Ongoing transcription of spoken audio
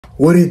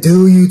What it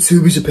do,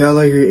 YouTube? It's Chappelle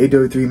out here,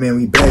 803, man.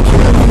 We back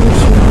here in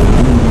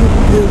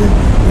the building.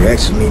 We're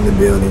actually in the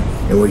building.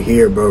 And we're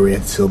here, bro.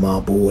 Reacting to my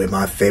boy,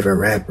 my favorite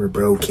rapper,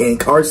 bro,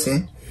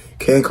 Carson.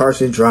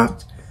 Carson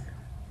dropped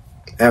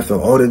after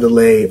all the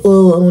delay.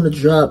 Oh, I want to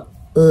drop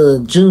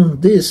June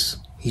this.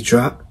 He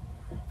dropped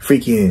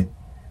freaking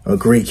a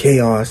Great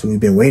Chaos. We've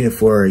been waiting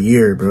for a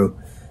year, bro.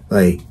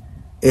 Like,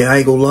 and I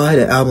ain't gonna lie,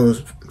 that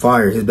album's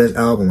fire. His best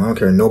album. I don't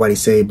care what nobody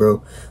say,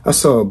 bro. I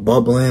saw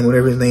Bubbling,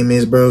 whatever his name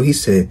is, bro. He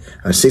said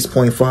a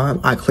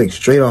 6.5. I clicked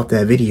straight off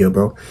that video,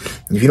 bro.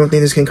 If you don't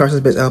think this is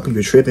Carson's best album,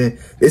 you're tripping.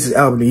 This is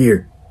album of the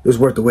year. It was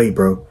worth the wait,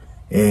 bro.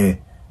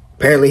 And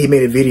apparently he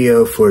made a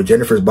video for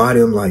Jennifer's Body.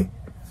 I'm like,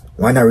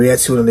 why not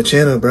react to it on the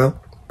channel, bro?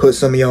 Put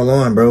some of y'all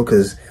on, bro,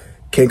 because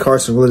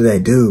Carson really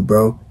that dude,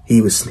 bro.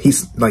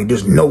 He's like,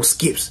 there's no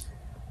skips.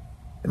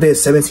 I think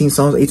it's 17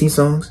 songs, 18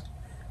 songs.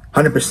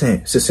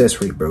 100%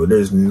 success rate, bro.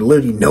 There's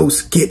literally no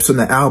skips on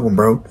the album,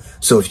 bro.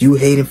 So if you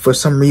hate him for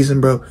some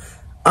reason, bro,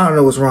 I don't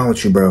know what's wrong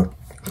with you, bro.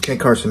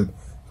 Carson,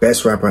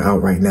 best rapper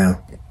out right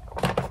now.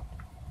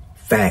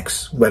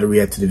 Facts. Better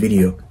react to the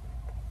video.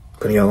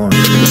 Putting y'all on.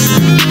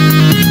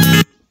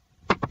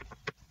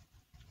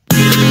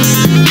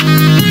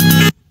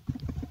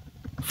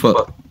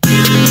 Fuck.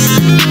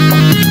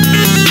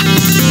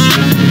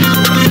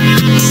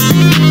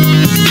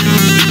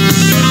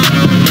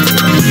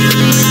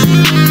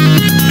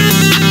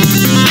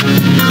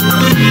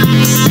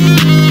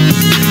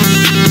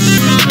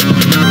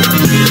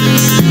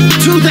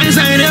 2 things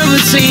I ain't ever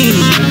seen.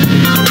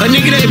 A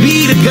nigga that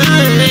be the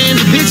gun and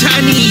the bitch I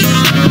need.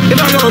 If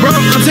I go broke,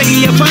 I'm taking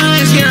your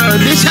funds, yeah,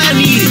 bitch I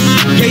need it.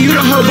 Yeah, you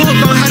the whole book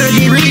on how to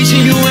get rich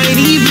and you ain't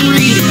even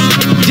read it.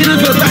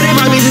 Jennifer thought that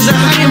my bitch is a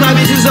hot and my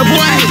bitch is a boy,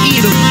 I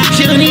eat him.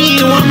 She don't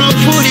even want no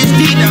food, it's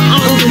deep, the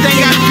only thing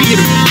I feed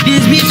her.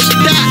 This bitch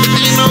stop,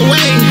 ain't no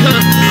way, huh,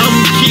 I'm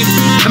cute.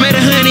 I made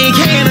 100K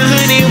in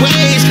 100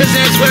 ways, cause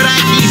that's what I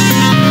keep.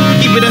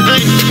 Keep it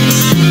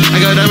 100. I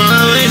go down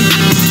my way.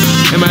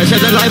 And my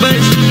shut up like bunch.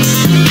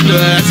 Do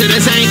it to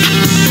the tank.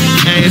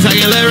 And it's like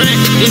a little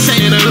rent. It's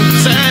saying on the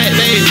side,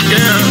 baby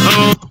girl.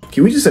 Oh.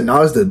 Can we just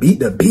acknowledge the beat?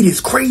 The beat is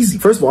crazy.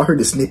 First of all, I heard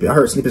the snippet. I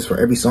heard snippets for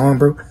every song,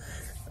 bro.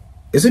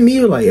 Is it me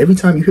or like every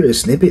time you hear the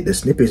snippet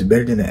is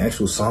better than the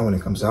actual song when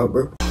it comes out,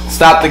 bro?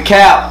 Stop the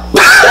cap.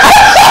 Stop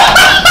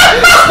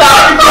the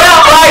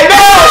cap right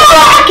now.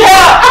 Stop the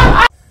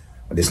cap.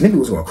 The snippet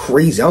was going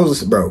crazy. I was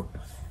listening, bro.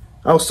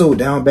 I was so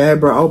down bad,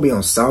 bro. I'll be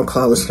on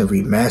SoundCloud listening to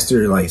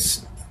remastered, like,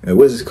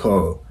 what is it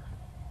called?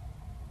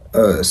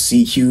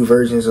 CQ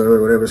versions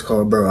or whatever it's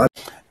called, bro.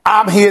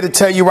 I'm here to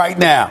tell you right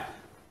now,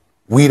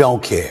 we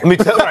don't care. Let me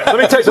tell you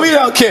something. We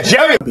don't care.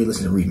 Jerry. I'll be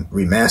listening to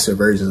remastered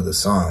versions of the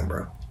song,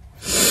 bro.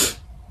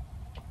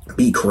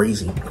 Beat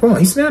crazy. Come on,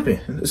 he's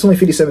snapping. It's only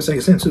 57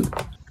 seconds in, too.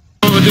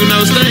 Don't do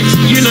no stunts.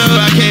 You know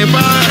I can't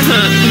fall.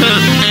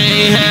 I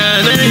ain't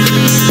had nothing.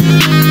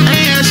 I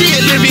ain't had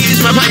shit, little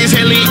bitch. My pockets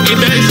had leaking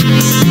dust.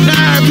 Nah,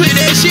 I put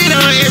that shit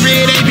on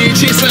every day,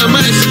 bitch. It's so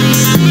much.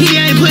 He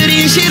ain't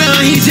putting shit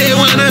on. He just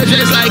wanna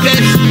dress like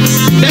us.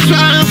 That's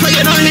why I'm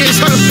fucking on his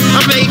hoe.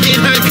 I'm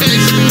making her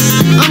cuss.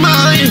 I'm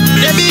all in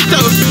that bitch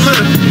though.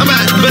 I'm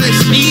about to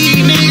bust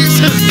these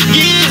niggas.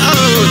 Getting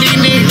old. These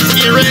niggas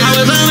get ready. I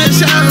was on the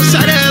south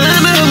side of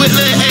Atlanta with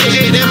the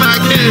AA. They're my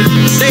cousin.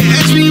 They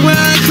asked me why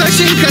I'm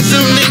clutching, cause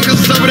some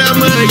niggas over that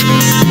mug.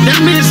 That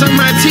minutes on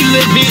my teeth,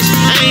 little bitch.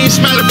 I ain't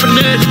smiling for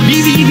nothing.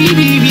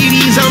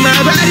 BBBBBB's on my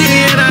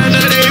body, and I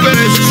know they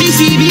buzz.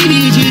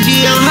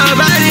 CCBBGG on her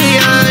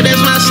body,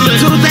 that's my slut.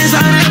 2 things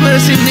I never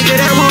seen, nigga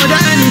that won't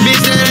die, and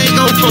bitch that ain't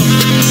gon' fuck.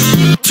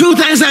 2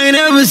 things I ain't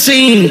ever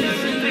seen.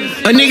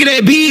 A nigga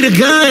that be the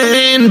gun,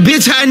 and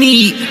bitch I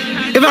need.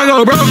 If I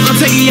go broke, I'm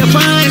taking your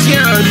funds,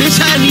 yeah,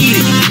 bitch I need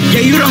it.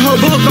 Yeah, you the whole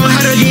book on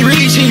how to get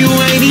rich, and you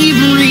ain't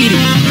even read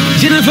it.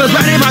 Jennifer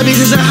body, my bitch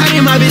is a hot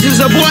and my bitch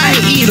is a boy, I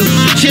eat him.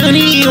 She don't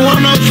even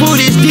want no food,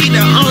 it's deep,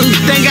 the only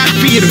thing I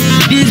feed her.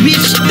 This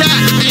bitch stop,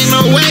 ain't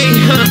no way,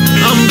 huh,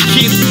 I'm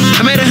cute.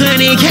 I made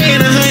 100K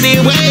in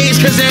 100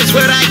 ways, cause that's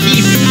what I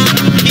keep.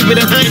 Keep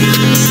it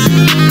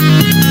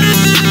 100.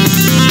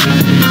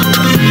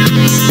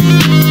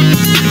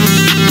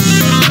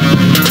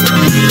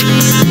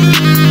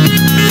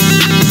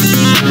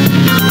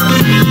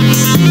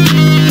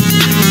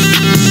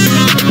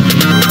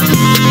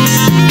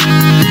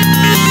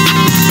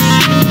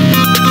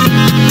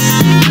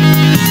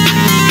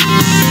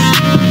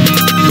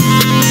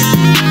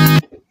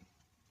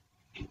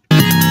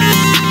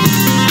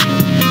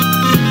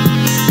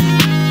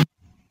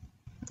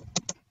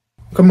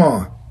 Come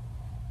on.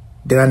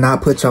 Did I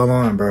not put y'all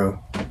on, bro?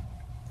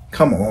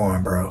 Come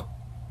on, bro.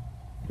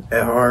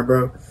 That hard,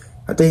 bro.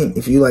 I think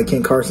if you like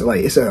Carson,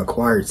 like, it's an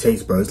acquired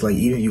taste, bro. It's like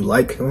either you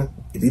like him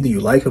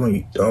or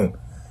you don't.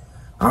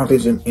 I don't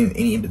think there's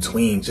any in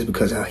between, just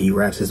because of how he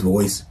raps his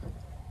voice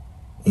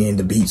and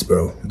the beats,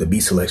 bro. The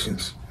beat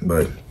selections.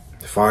 But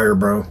fire,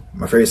 bro.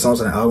 My favorite songs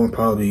on the album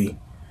probably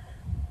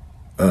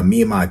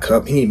Me and My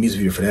Cup. He need a music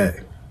video for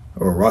that.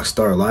 Or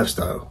Rockstar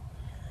Lifestyle.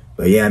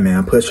 But yeah, man,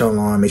 I put y'all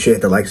on. Make sure you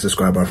hit the like and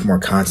subscribe button for more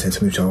content.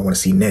 Tell me what y'all want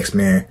to see next,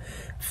 man.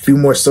 few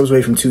more subs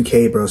away from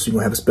 2K, bro. So we're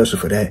gonna have a special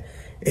for that.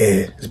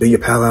 And it's been your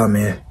pal out,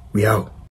 man. We out.